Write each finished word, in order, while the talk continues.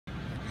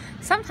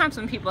Sometimes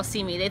when people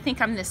see me, they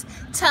think I'm this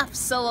tough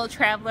solo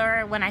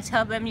traveler when I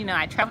tell them, you know,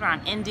 I traveled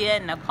around India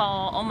and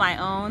Nepal on my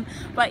own.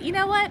 But you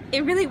know what?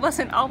 It really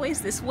wasn't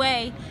always this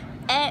way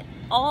at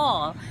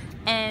all.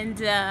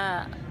 And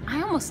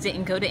I almost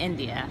didn't go to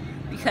India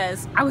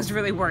because I was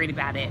really worried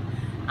about it.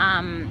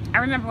 I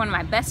remember one of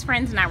my best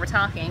friends and I were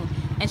talking,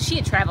 and she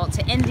had traveled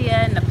to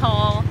India,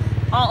 Nepal,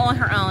 all on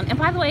her own. And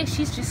by the way,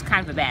 she's just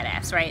kind of a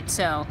badass, right?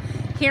 So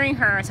hearing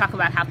her talk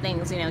about how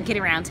things, you know, get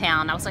around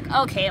town, I was like,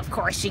 okay, of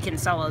course she can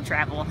solo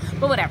travel,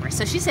 but whatever.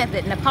 So she said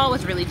that Nepal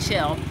was really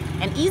chill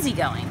and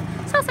easygoing.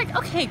 So I was like,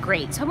 okay,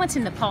 great. So I went to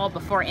Nepal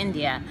before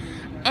India,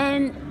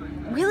 and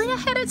really I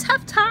had a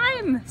tough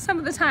time some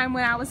of the time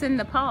when I was in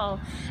Nepal,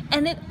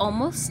 and it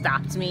almost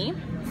stopped me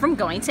from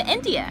going to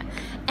India.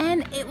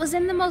 And it was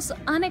in the most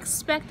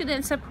unexpected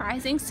and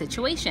surprising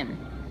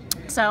situation.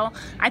 So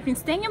I've been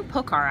staying in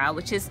Pokhara,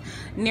 which is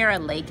near a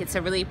lake. It's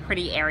a really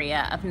pretty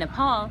area of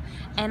Nepal.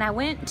 And I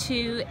was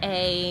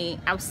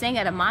staying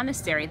at a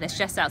monastery that's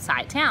just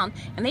outside town,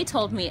 and they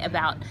told me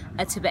about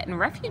a Tibetan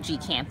refugee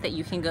camp that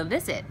you can go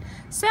visit.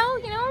 So,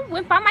 you know,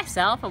 went by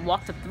myself, I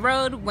walked up the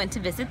road, went to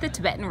visit the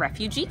Tibetan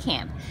refugee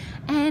camp.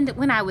 And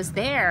when I was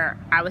there,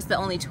 I was the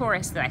only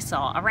tourist that I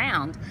saw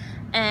around.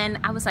 And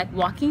I was like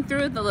walking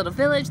through the little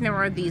village, and there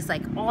were these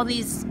all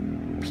these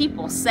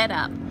people set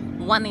up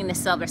wanting to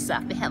sell their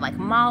stuff. They had like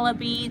mala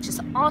beads, just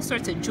all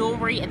sorts of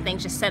jewelry and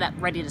things just set up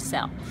ready to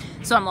sell.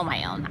 So I'm on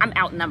my own, I'm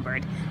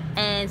outnumbered.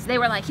 And they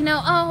were like, you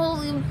know,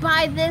 oh,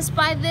 buy this,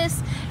 buy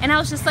this. And I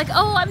was just like,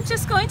 oh, I'm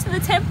just going to the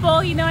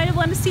temple, you know, I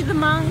want to see the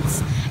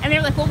monks. And they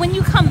were like, well, when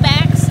you come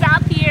back,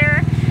 stop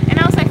here. And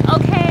I was like,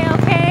 okay,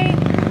 okay.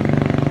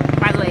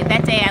 By the way,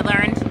 that day I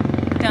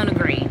learned, don't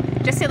agree.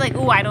 Just say like,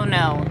 ooh, I don't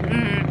know.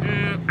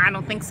 I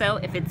don't think so,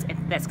 if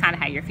that's kind of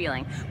how you're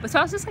feeling. But so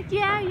I was just like,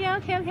 yeah,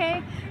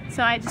 okay.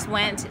 So I just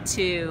went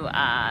to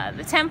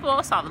the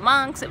temple, saw the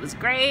monks, it was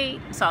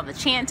great, saw the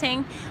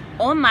chanting.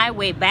 On my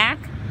way back,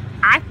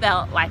 I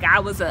felt like I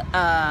was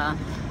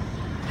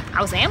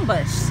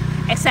ambushed,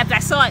 except I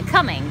saw it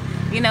coming,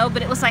 you know,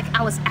 but it was like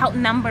I was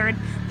outnumbered.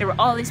 There were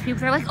all these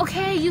people, they're like,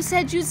 okay, you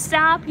said you'd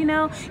stop, you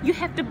know, you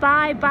have to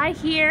buy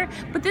here.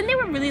 But then they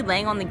were really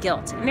laying on the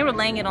guilt, and they were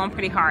laying it on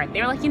pretty hard.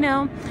 They were like, you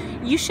know,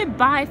 you should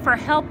buy for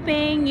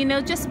helping, you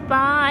know, just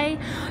buy.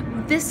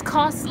 This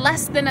costs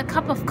less than a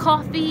cup of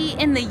coffee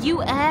in the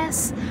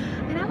US.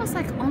 And I was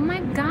like, oh my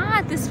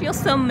God, this feels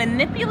so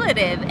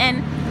manipulative.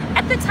 And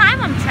at the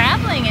time I'm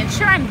traveling, and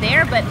sure I'm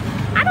there, but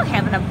I don't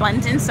have an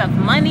abundance of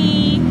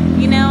money,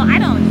 you know, I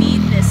don't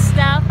need this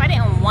stuff. I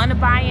didn't want to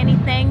buy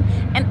anything,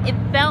 and it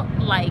felt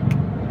like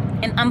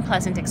an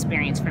unpleasant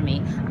experience for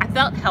me. I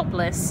felt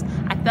helpless,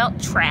 I felt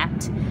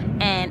trapped,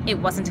 and it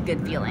wasn't a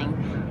good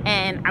feeling.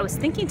 And I was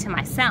thinking to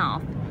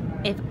myself,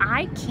 if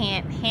I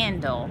can't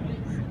handle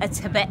a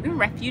Tibetan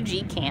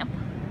refugee camp,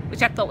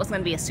 which I thought was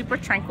going to be a super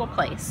tranquil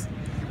place,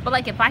 but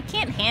like if I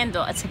can't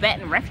handle a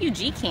Tibetan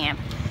refugee camp,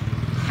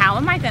 how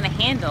am I going to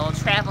handle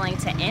traveling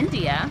to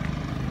India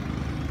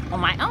on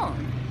my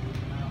own?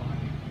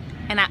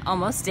 And I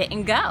almost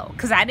didn't go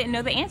because I didn't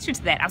know the answer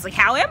to that. I was like,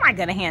 how am I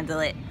going to handle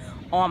it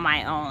on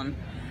my own?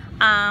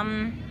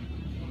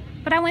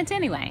 But I went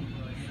anyway.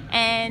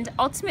 And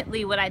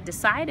ultimately what I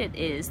decided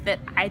is that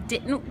I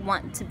didn't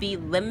want to be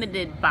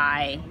limited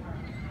by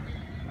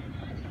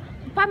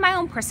my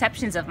own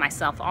perceptions of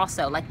myself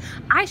also. Like,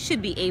 I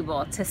should be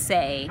able to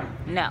say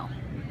no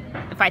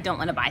if I don't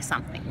want to buy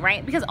something,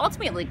 right? Because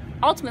ultimately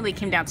it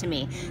came down to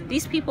me.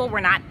 These people were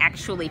not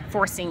actually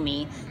forcing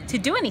me to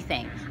do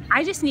anything.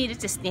 I just needed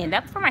to stand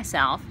up for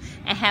myself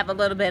and have a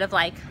little bit of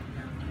like,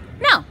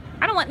 no,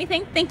 I don't want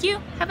anything, thank you,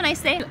 have a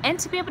nice day. And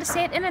to be able to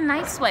say it in a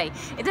nice way.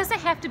 It doesn't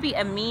have to be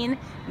a mean,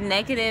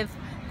 negative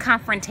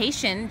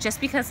confrontation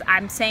just because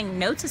I'm saying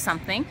no to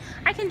something.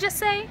 I can just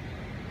say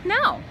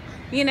no.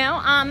 You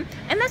know, and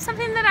that's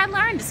something that I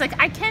learned. It's like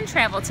I can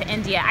travel to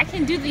India. I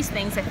can do these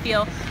things that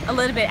feel a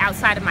little bit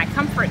outside of my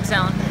comfort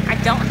zone. I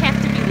don't have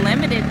to be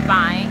limited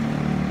by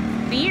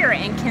fear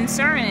and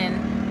concern.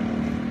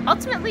 And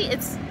ultimately,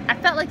 I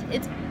felt like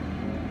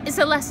it's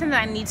a lesson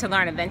that I need to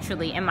learn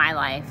eventually in my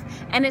life.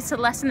 And it's a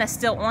lesson that's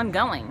still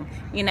ongoing.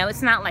 You know,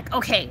 it's not like,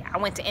 okay, I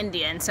went to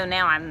India and so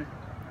now I'm,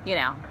 you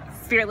know,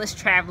 fearless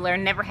traveler,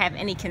 never have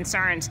any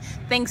concerns.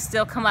 Things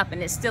still come up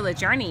and it's still a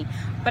journey.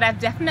 But I've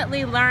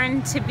definitely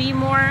learned to be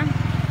a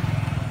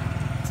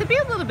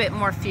little bit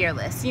more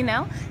fearless, you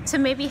know, to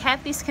maybe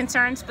have these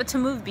concerns, but to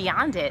move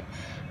beyond it.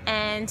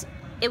 And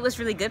it was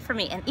really good for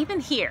me. And even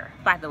here,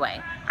 by the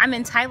way, I'm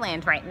in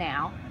Thailand right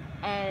now,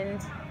 and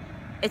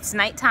it's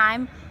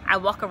nighttime. I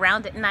walk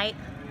around at night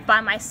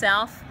by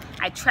myself.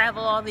 I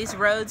travel all these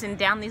roads and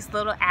down these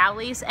little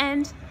alleys,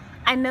 and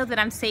I know that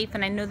I'm safe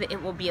and I know that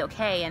it will be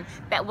okay. And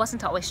that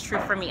wasn't always true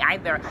for me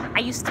either. I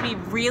used to be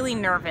really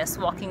nervous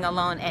walking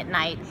alone at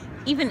night,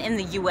 even in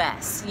the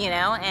US, you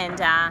know,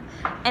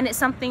 and it's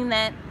something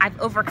that I've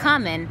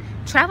overcome, and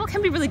travel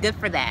can be really good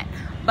for that.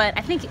 But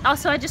I think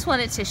also I just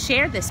wanted to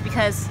share this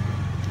because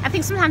I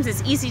think sometimes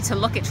it's easy to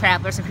look at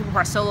travelers and people who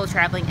are solo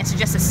traveling and to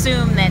just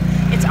assume that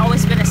it's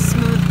always been a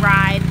smooth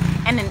ride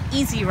and an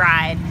easy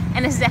ride,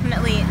 and it's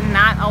definitely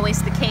not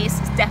always the case.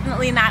 It's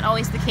definitely not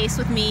always the case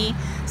with me.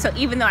 So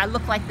even though I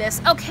look like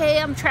this, okay,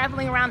 I'm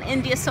traveling around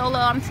India solo,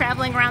 I'm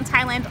traveling around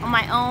Thailand on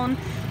my own,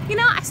 you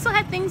know, I still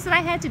had things that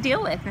I had to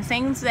deal with, and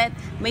things that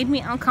made me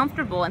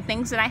uncomfortable, and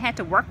things that I had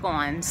to work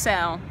on.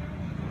 So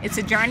it's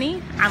a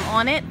journey. I'm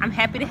on it. I'm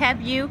happy to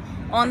have you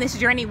on this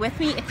journey with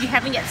me. If you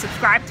haven't yet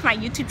subscribed to my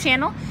YouTube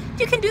channel,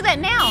 you can do that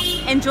now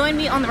and join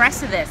me on the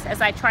rest of this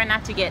as I try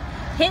not to get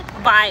hit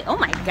by, oh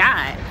my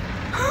God,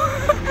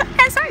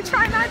 as I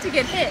try not to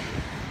get hit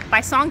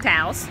by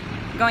songthaews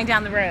going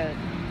down the road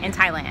in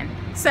Thailand.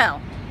 So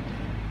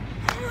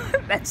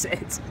that's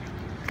it.